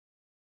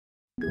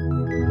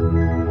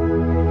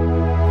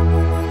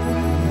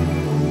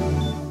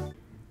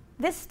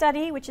This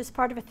study, which is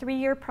part of a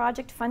 3-year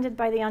project funded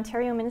by the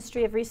Ontario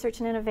Ministry of Research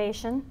and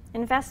Innovation,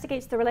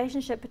 investigates the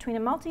relationship between a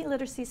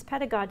multi-literacies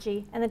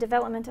pedagogy and the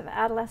development of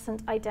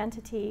adolescent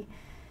identity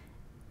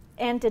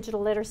and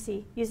digital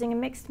literacy, using a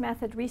mixed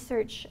method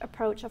research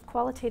approach of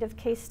qualitative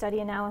case study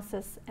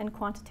analysis and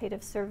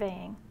quantitative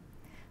surveying.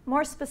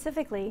 More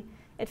specifically,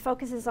 it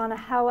focuses on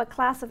how a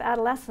class of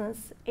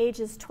adolescents,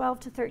 ages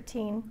 12 to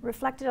 13,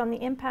 reflected on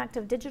the impact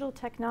of digital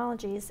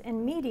technologies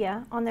and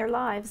media on their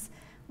lives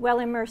while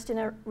immersed in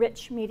a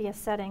rich media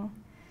setting,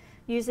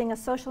 using a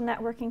social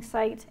networking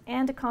site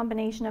and a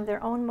combination of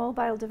their own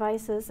mobile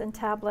devices and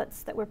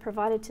tablets that were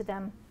provided to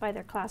them by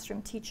their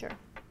classroom teacher.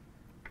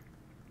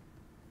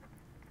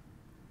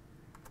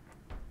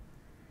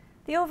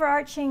 The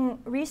overarching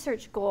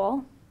research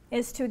goal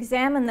is to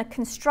examine the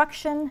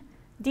construction,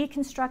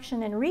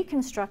 deconstruction, and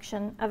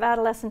reconstruction of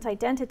adolescent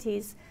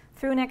identities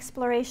through an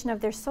exploration of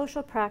their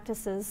social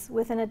practices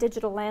within a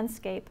digital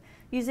landscape,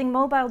 using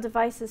mobile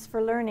devices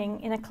for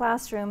learning in a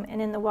classroom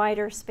and in the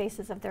wider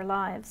spaces of their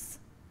lives.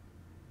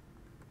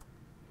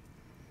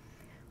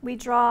 We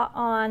draw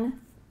on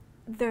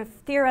the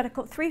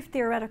three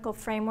theoretical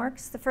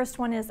frameworks. The first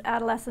one is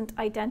adolescent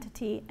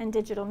identity and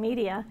digital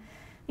media.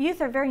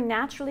 Youth are very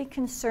naturally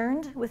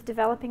concerned with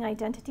developing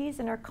identities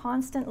and are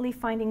constantly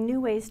finding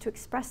new ways to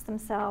express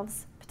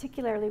themselves,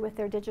 particularly with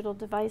their digital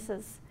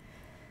devices.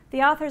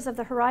 The authors of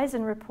the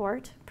Horizon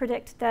report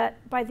predict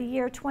that by the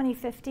year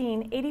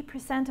 2015,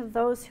 80% of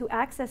those who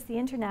access the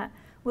internet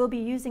will be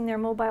using their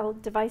mobile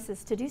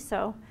devices to do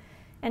so.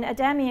 And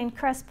Adami and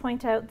Kress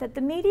point out that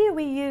the media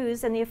we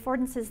use and the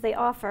affordances they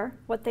offer,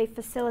 what they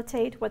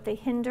facilitate, what they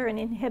hinder and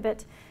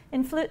inhibit,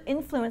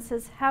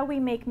 influences how we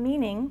make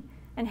meaning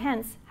and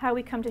hence how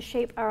we come to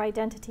shape our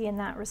identity in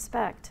that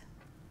respect.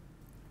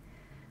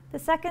 The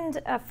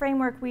second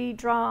framework we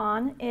draw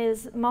on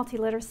is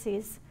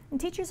multiliteracies. And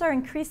teachers are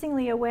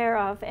increasingly aware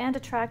of and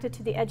attracted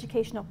to the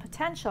educational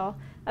potential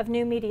of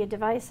new media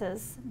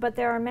devices, but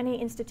there are many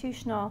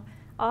institutional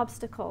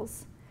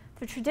obstacles.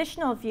 The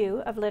traditional view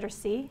of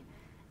literacy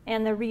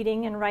and the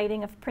reading and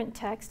writing of print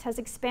text has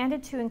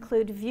expanded to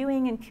include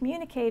viewing and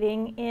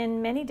communicating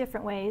in many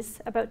different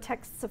ways about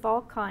texts of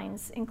all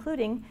kinds,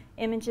 including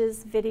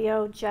images,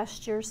 video,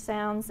 gesture,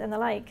 sounds, and the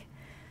like.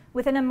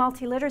 Within a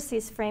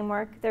multiliteracies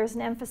framework, there's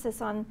an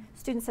emphasis on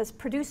students as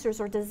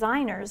producers or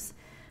designers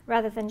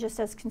rather than just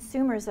as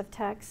consumers of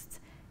texts.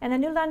 And the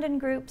New London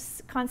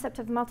Group's concept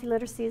of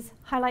multiliteracies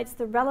highlights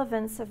the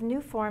relevance of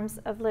new forms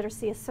of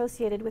literacy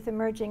associated with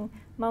emerging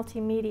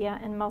multimedia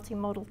and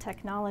multimodal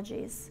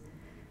technologies.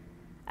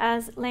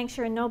 As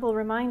Lancashire and Noble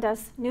remind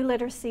us, new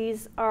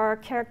literacies are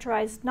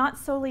characterized not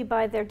solely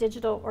by their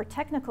digital or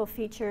technical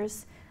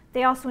features,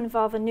 they also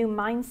involve a new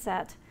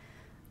mindset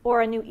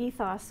or a new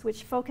ethos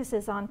which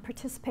focuses on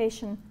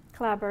participation,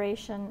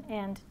 collaboration,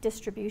 and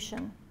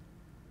distribution.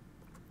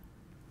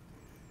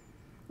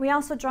 We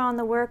also draw on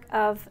the work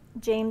of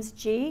James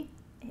G.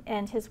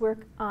 and his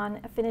work on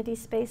affinity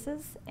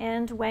spaces,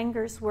 and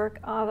Wenger's work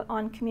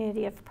on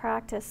community of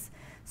practice.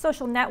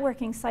 Social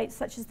networking sites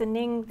such as the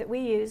Ning that we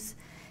use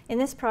in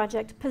this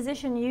project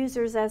position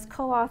users as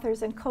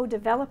co-authors and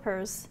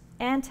co-developers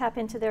and tap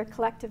into their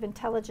collective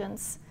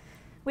intelligence,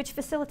 which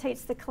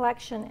facilitates the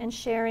collection and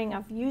sharing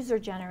of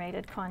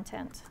user-generated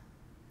content.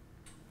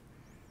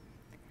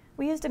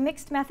 We used a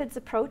mixed methods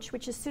approach,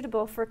 which is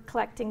suitable for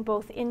collecting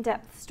both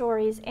in-depth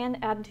stories and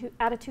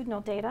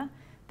attitudinal data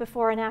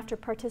before and after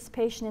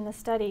participation in the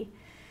study.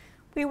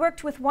 We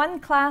worked with one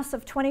class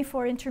of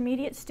 24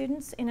 intermediate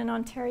students in an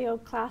Ontario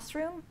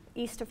classroom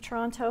east of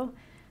Toronto.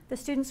 The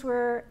students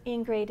were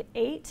in grade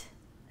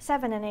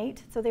 7 and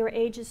 8, so they were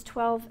ages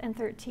 12 and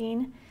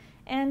 13,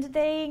 and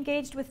they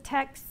engaged with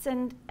texts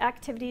and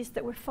activities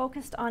that were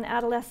focused on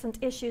adolescent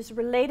issues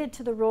related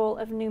to the role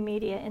of new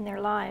media in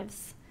their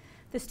lives.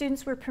 The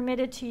students were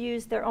permitted to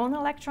use their own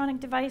electronic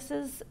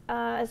devices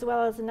as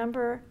well as a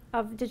number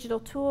of digital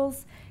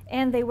tools,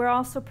 and they were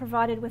also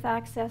provided with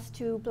access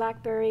to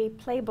BlackBerry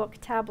Playbook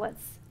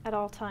tablets at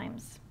all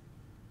times.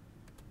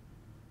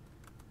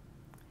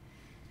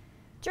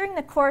 During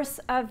the course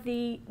of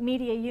the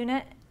media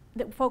unit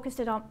that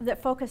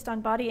focused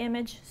on body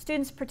image,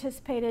 students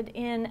participated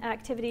in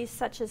activities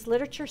such as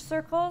literature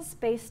circles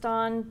based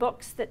on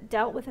books that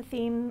dealt with a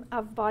theme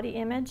of body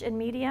image and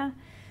media.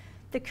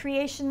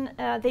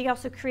 They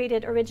also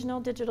created original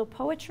digital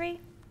poetry.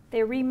 They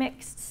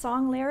remixed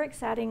song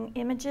lyrics, adding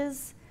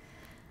images.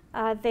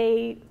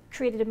 They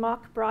created a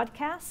mock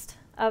broadcast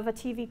of a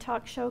TV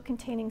talk show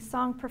containing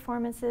song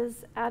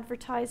performances,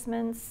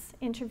 advertisements,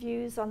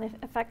 interviews on the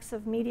effects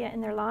of media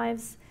in their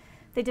lives.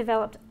 They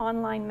developed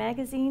online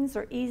magazines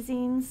or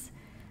e-zines,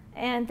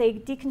 and they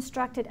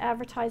deconstructed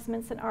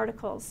advertisements and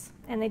articles,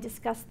 and they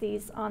discussed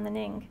these on the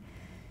Ning.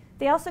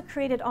 They also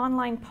created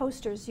online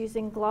posters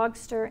using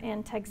Glogster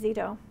and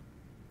Tuxedo.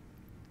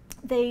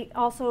 They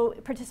also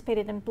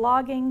participated in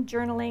blogging,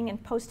 journaling,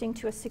 and posting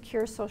to a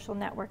secure social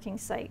networking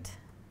site,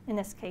 in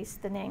this case,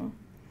 the Ning.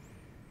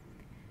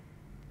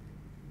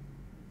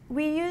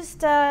 We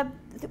used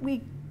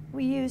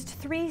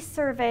 3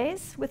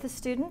 surveys with the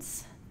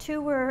students.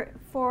 2 were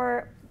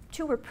for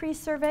two were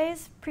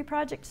pre-surveys,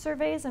 pre-project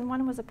surveys, and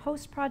one was a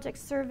post-project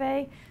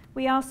survey.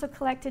 We also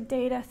collected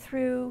data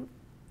through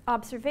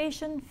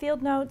observation,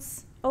 field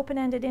notes,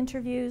 open-ended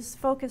interviews,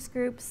 focus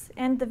groups,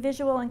 and the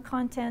visual and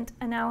content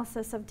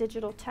analysis of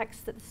digital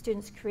text that the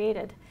students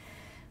created.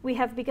 We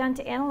have begun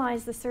to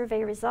analyze the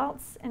survey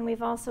results, and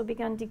we've also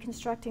begun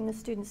deconstructing the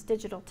students'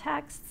 digital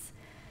texts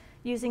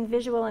using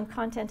visual and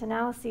content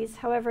analyses.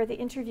 However, the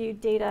interview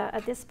data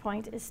at this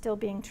point is still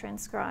being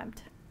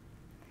transcribed.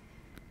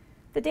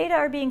 The data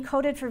are being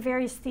coded for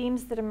various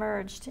themes that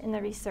emerged in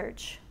the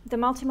research. The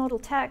multimodal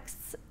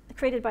texts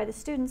created by the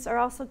students are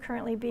also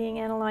currently being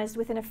analyzed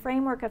within a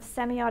framework of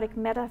semiotic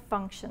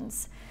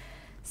meta-functions.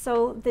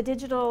 So the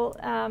digital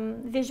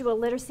visual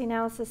literacy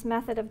analysis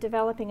method of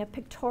developing a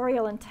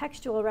pictorial and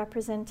textual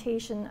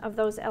representation of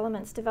those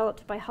elements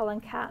developed by Hull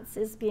and Katz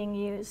is being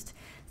used.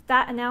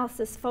 That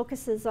analysis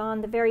focuses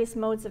on the various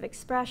modes of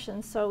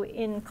expression, so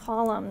in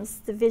columns,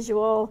 the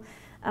visual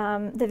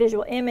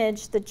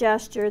image, the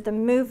gesture, the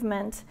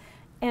movement,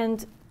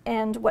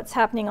 and what's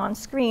happening on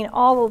screen,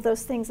 all of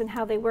those things and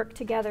how they work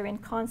together in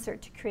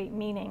concert to create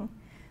meaning.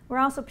 We're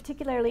also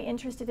particularly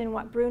interested in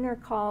what Brunner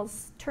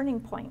calls turning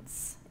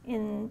points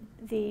in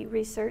the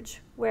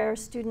research, where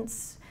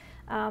students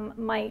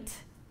might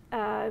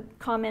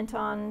comment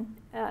on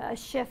a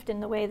shift in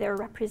the way they're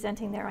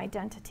representing their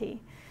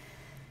identity.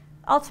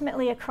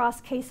 Ultimately, a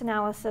cross-case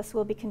analysis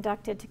will be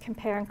conducted to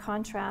compare and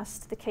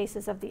contrast the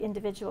cases of the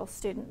individual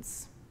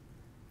students.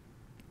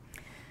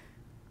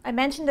 I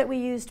mentioned that we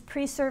used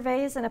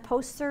pre-surveys and a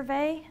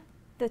post-survey.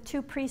 The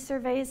two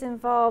pre-surveys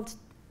involved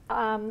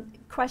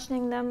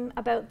questioning them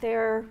about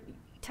their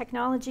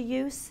technology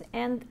use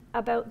and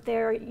about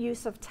their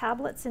use of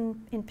tablets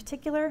in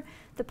particular.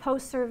 The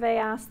post-survey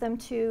asked them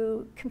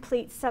to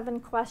complete 7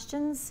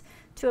 questions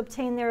to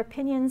obtain their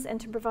opinions and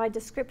to provide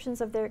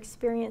descriptions of their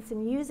experience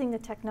in using the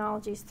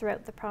technologies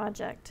throughout the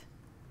project.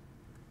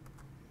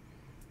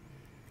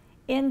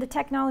 In the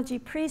technology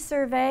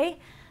pre-survey,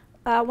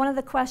 one of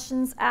the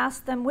questions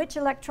asked them, which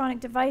electronic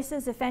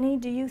devices, if any,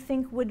 do you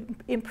think would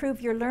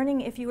improve your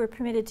learning if you were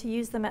permitted to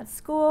use them at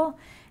school?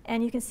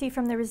 And you can see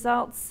from the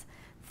results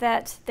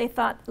that they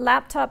thought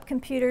laptop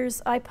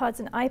computers, iPods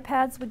and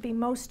iPads would be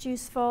most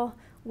useful,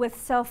 with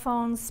cell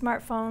phones,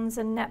 smartphones,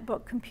 and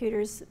netbook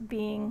computers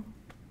being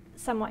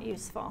somewhat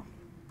useful.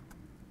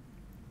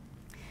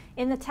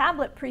 In the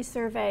tablet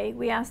pre-survey,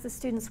 we asked the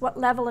students, what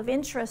level of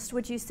interest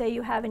would you say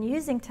you have in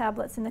using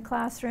tablets in the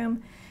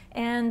classroom?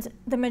 And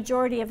the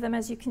majority of them,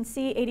 as you can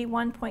see,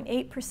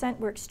 81.8%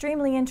 were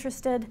extremely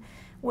interested,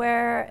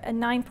 where a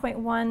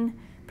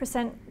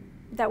 9.1%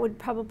 that would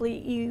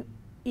probably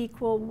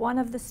equal one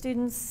of the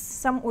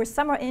students were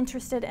somewhat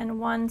interested, and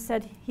one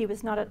said he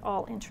was not at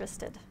all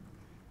interested.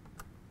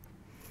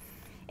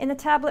 In the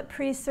tablet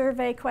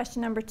pre-survey,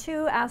 question number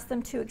 2 asked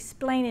them to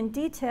explain in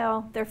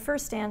detail their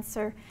first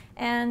answer.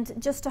 And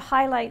just to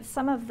highlight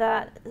some of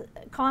the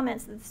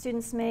comments that the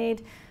students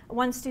made,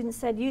 one student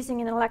said,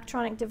 using an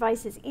electronic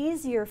device is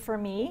easier for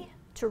me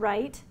to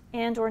write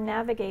and or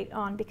navigate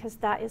on because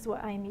that is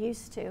what I am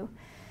used to.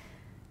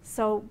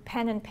 So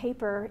pen and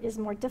paper is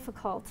more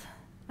difficult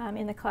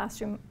in the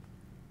classroom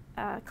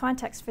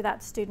context for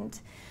that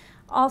student.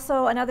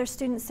 Also, another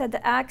student said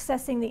that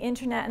accessing the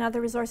internet and other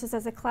resources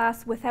as a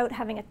class without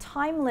having a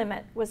time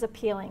limit was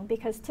appealing,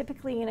 because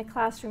typically in a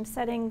classroom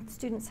setting,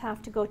 students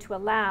have to go to a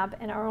lab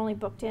and are only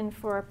booked in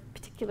for a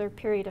particular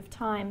period of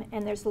time,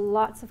 and there's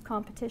lots of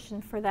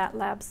competition for that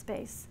lab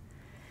space.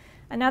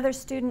 Another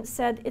student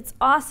said, it's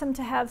awesome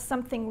to have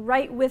something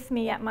right with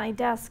me at my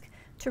desk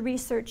to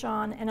research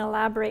on and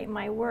elaborate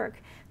my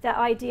work. That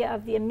idea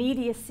of the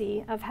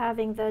immediacy of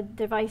having the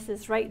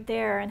devices right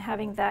there and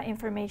having that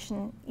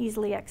information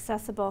easily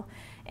accessible.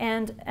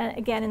 And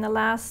again, in the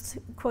last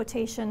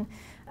quotation,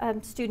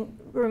 student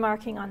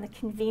remarking on the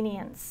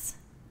convenience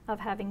of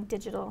having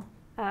digital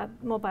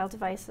mobile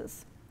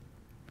devices.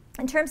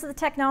 In terms of the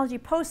technology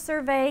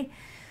post-survey,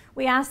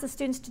 we asked the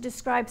students to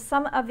describe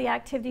some of the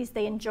activities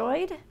they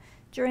enjoyed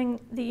during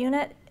the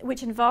unit,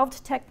 which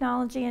involved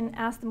technology, and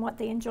asked them what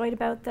they enjoyed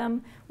about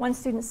them. One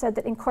student said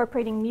that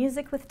incorporating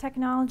music with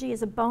technology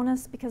is a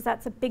bonus because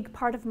that's a big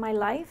part of my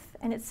life,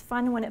 and it's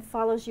fun when it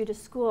follows you to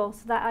school.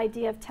 So that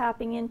idea of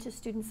tapping into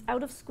students'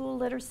 out-of-school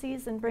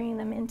literacies and bringing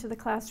them into the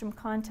classroom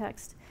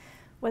context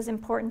was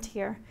important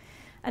here.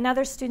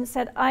 Another student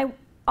said, I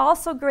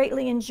also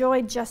greatly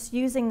enjoyed just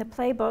using the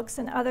playbooks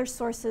and other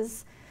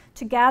sources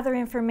to gather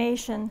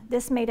information.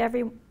 This made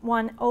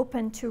everyone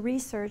open to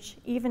research,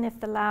 even if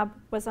the lab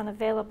was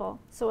unavailable.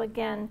 So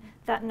again,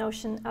 that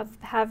notion of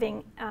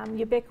having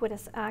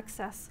ubiquitous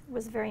access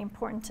was very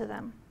important to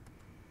them.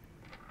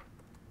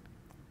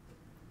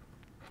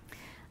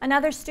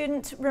 Another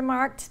student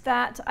remarked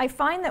that, I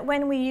find that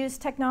when we use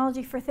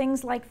technology for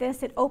things like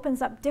this, it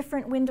opens up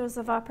different windows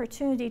of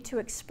opportunity to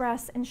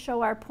express and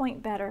show our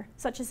point better,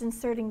 such as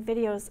inserting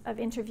videos of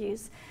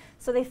interviews.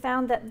 So they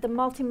found that the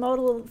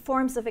multimodal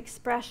forms of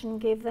expression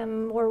gave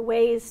them more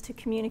ways to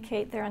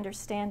communicate their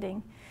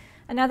understanding.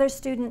 Another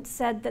student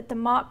said that the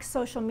mock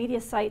social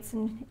media sites,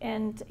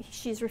 and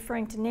she's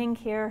referring to Ning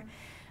here,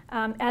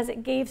 as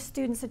it gave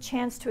students a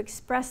chance to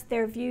express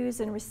their views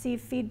and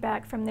receive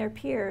feedback from their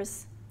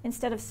peers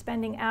instead of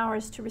spending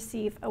hours to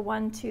receive a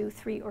 1, 2,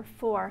 3, or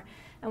 4.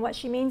 And what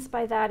she means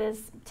by that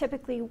is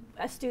typically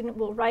a student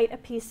will write a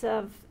piece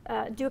of,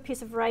 do a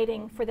piece of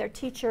writing for their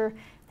teacher.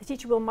 The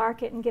teacher will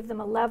mark it and give them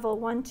a level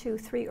 1, 2,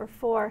 3, or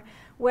 4.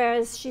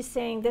 Whereas she's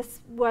saying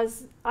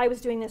I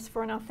was doing this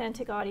for an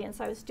authentic audience.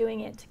 I was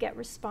doing it to get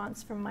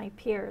response from my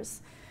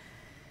peers.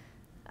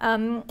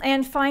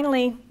 And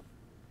finally,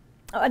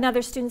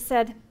 another student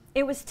said,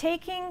 it was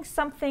taking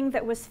something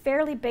that was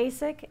fairly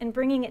basic and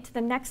bringing it to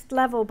the next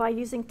level by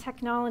using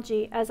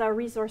technology as our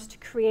resource to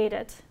create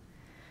it.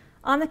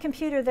 On the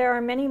computer, there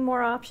are many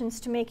more options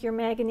to make your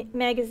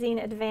magazine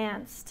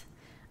advanced.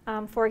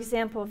 For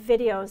example,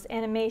 videos,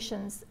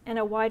 animations, and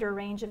a wider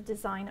range of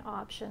design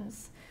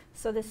options.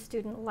 So this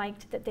student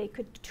liked that they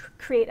could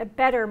create a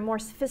better, more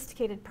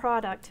sophisticated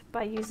product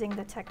by using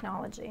the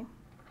technology.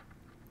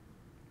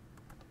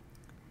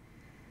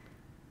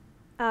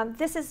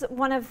 This is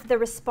one of the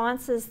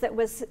responses that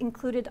was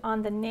included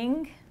on the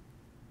Ning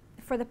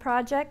for the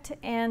project,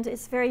 and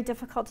it's very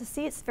difficult to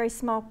see. It's very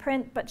small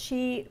print, but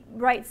she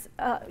writes,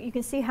 you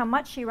can see how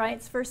much she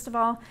writes, first of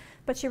all,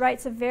 but she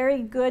writes a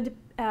very good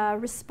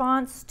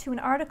response to an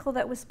article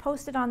that was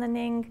posted on the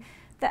Ning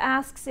that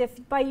asks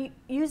if by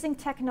using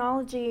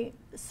technology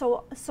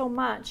so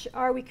much,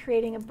 are we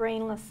creating a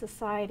brainless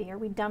society? Are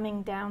we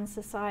dumbing down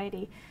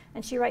society?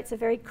 And she writes a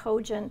very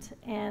cogent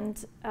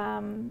and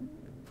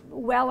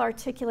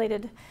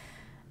well-articulated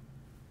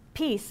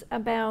piece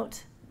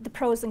about the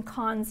pros and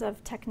cons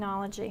of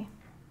technology.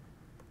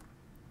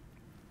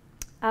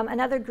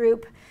 Another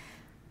group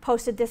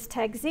posted this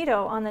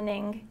Tagzito on the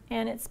Ning,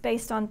 and it's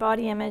based on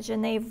body image,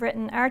 and they've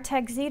written, our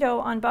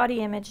Tagzito on body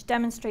image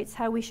demonstrates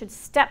how we should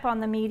step on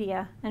the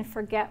media and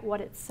forget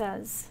what it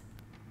says.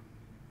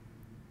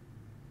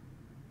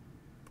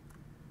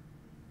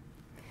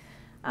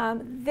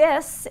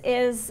 This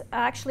is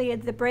actually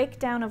the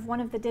breakdown of one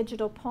of the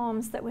digital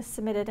poems that was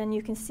submitted, and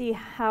you can see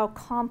how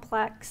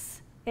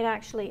complex it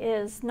actually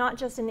is, not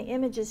just in the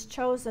images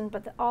chosen,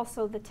 but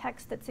also the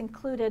text that's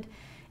included,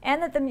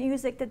 and the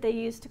music that they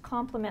used to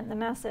complement the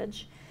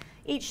message.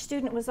 Each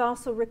student was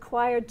also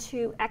required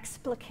to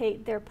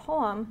explicate their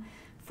poem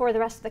for the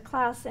rest of the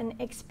class and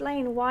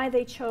explain why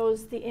they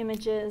chose the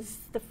images,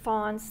 the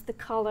fonts, the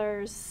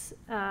colors,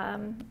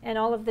 and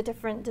all of the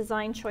different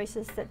design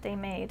choices that they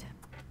made.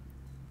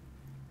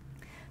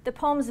 The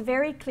poems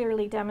very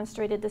clearly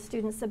demonstrated the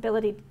students'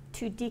 ability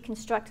to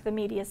deconstruct the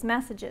media's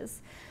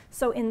messages.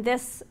 So in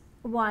this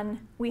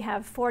one, we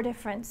have 4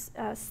 different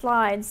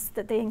slides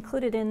that they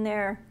included in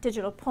their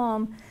digital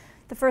poem.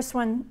 The first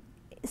one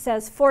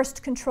says,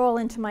 forced control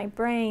into my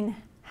brain.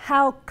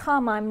 How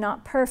come I'm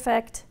not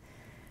perfect?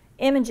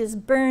 Images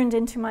burned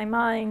into my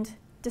mind,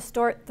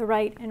 distort the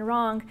right and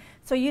wrong.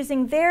 So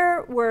using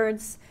their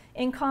words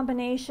in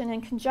combination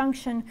and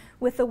conjunction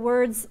with the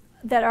words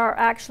that are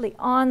actually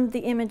on the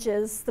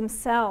images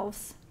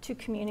themselves to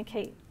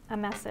communicate a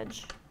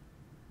message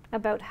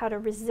about how to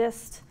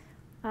resist,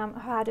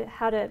 how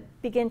to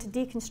begin to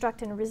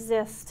deconstruct and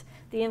resist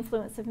the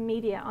influence of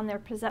media on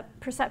their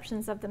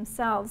perceptions of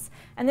themselves.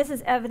 And this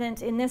is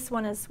evident in this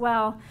one as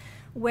well,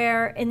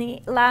 where in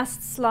the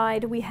last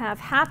slide we have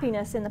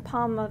happiness in the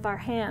palm of our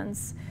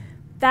hands.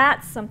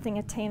 That's something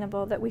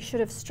attainable that we should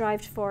have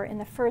strived for in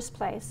the first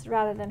place,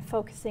 rather than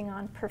focusing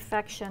on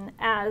perfection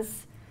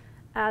as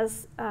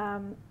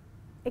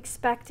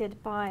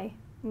expected by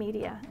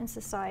media and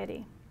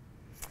society.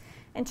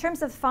 In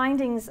terms of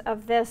findings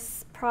of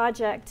this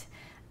project,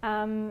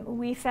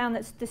 we found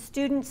that the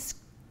students,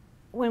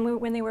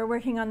 when they were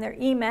working on their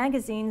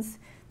e-magazines,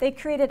 they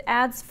created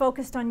ads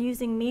focused on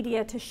using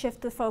media to shift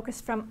the focus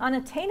from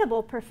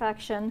unattainable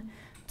perfection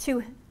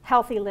to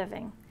healthy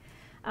living.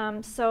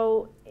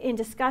 So in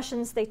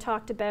discussions, they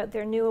talked about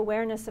their new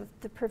awareness of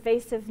the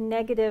pervasive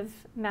negative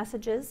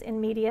messages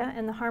in media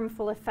and the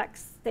harmful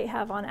effects they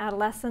have on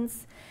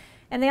adolescents.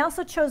 And they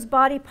also chose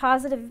body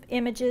positive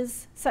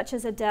images, such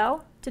as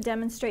Adele, to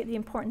demonstrate the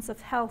importance of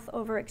health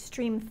over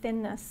extreme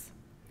thinness.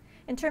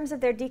 In terms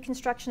of their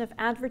deconstruction of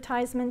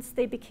advertisements,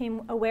 they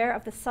became aware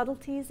of the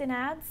subtleties in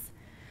ads,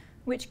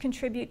 which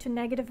contribute to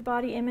negative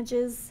body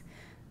images.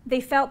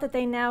 They felt that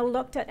they now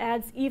looked at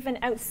ads even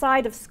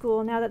outside of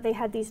school, now that they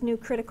had these new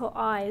critical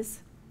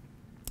eyes,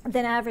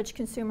 than average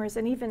consumers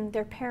and even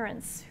their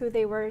parents, who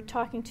they were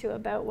talking to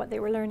about what they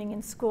were learning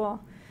in school.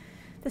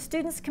 The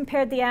students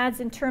compared the ads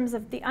in terms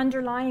of the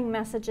underlying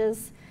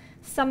messages,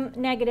 some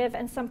negative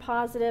and some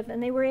positive,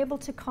 and they were able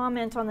to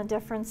comment on the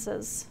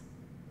differences.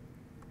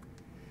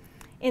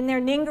 In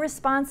their Ning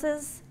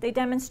responses, they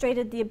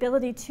demonstrated the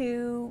ability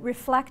to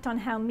reflect on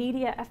how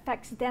media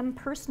affects them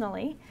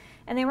personally,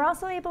 and they were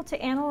also able to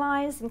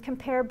analyze and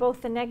compare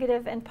both the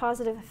negative and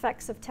positive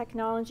effects of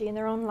technology in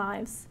their own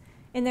lives.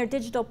 In their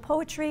digital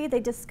poetry,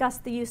 they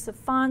discussed the use of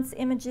fonts,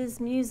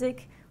 images,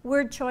 music,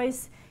 word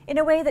choice, in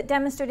a way that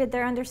demonstrated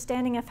their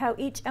understanding of how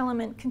each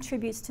element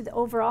contributes to the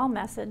overall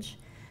message.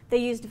 They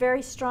used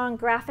very strong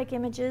graphic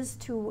images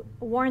to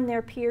warn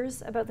their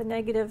peers about the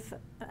negative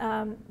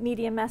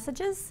media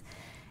messages.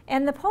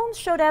 And the poems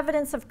showed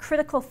evidence of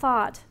critical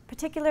thought,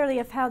 particularly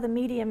of how the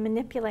media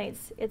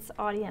manipulates its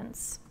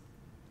audience.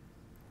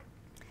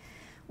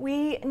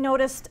 We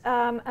noticed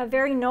a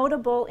very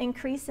notable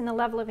increase in the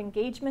level of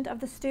engagement of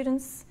the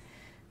students.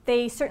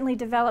 They certainly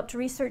developed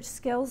research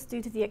skills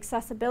due to the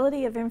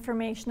accessibility of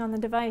information on the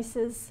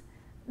devices.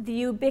 The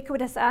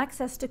ubiquitous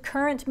access to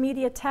current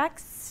media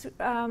texts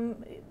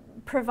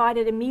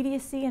provided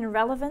immediacy and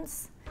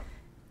relevance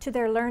to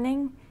their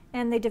learning,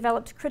 and they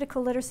developed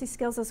critical literacy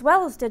skills as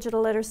well as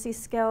digital literacy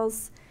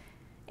skills.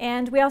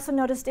 And we also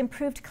noticed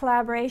improved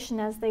collaboration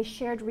as they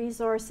shared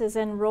resources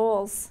and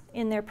roles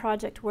in their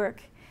project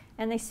work.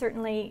 And they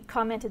certainly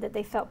commented that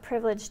they felt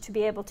privileged to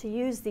be able to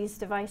use these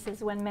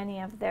devices when many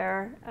of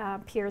their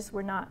peers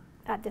were not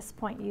at this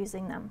point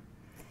using them.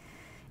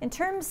 In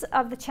terms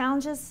of the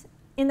challenges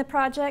in the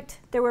project,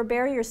 there were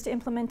barriers to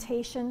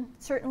implementation,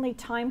 certainly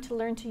time to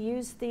learn to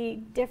use the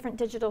different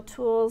digital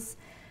tools,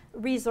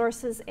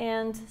 resources,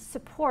 and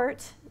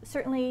support,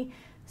 certainly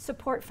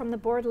support from the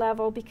board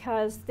level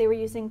because they were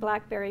using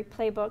BlackBerry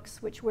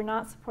playbooks, which were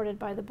not supported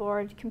by the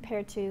board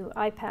compared to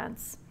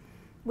iPads,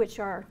 which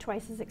are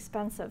twice as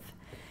expensive.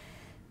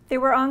 There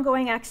were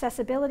ongoing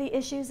accessibility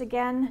issues,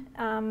 again,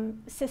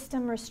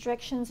 system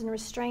restrictions and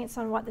restraints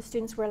on what the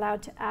students were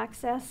allowed to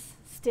access.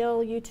 Still,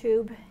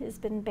 YouTube has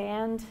been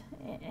banned,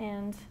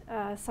 and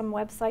some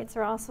websites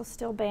are also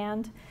still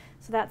banned,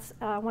 so that's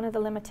one of the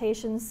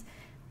limitations.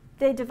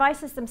 The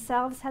devices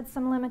themselves had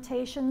some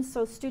limitations,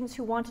 so students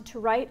who wanted to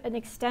write an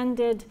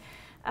extended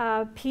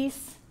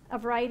piece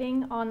of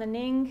writing on the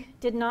Ning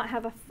did not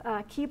have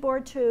a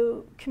keyboard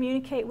to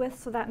communicate with,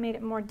 so that made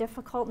it more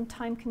difficult and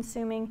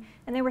time-consuming.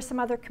 And there were some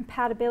other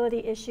compatibility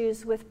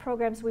issues with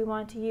programs we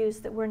wanted to use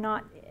that we were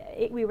not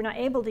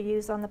able to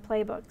use on the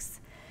playbooks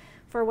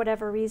for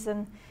whatever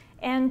reason.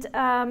 And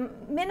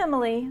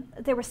minimally,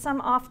 there was some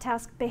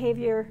off-task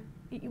behavior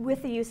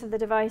with the use of the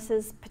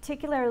devices,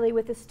 particularly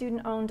with the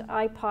student-owned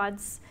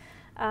iPods,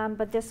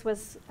 but this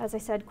was, as I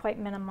said, quite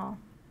minimal.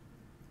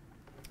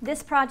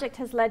 This project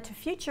has led to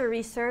future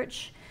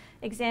research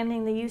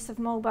examining the use of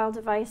mobile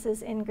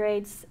devices in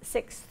grades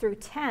 6 through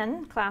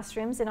 10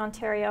 classrooms in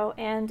Ontario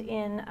and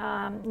in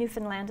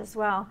Newfoundland as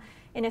well.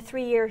 In a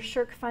 3-year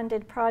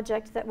SSHRC-funded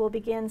project that will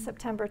begin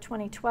September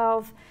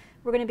 2012,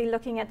 we're going to be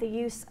looking at the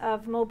use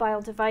of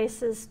mobile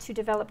devices to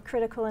develop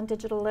critical and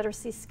digital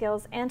literacy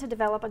skills and to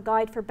develop a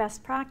guide for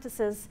best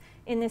practices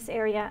in this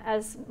area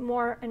as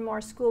more and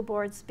more school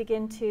boards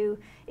begin to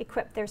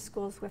equip their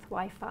schools with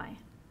Wi-Fi.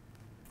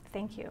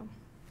 Thank you.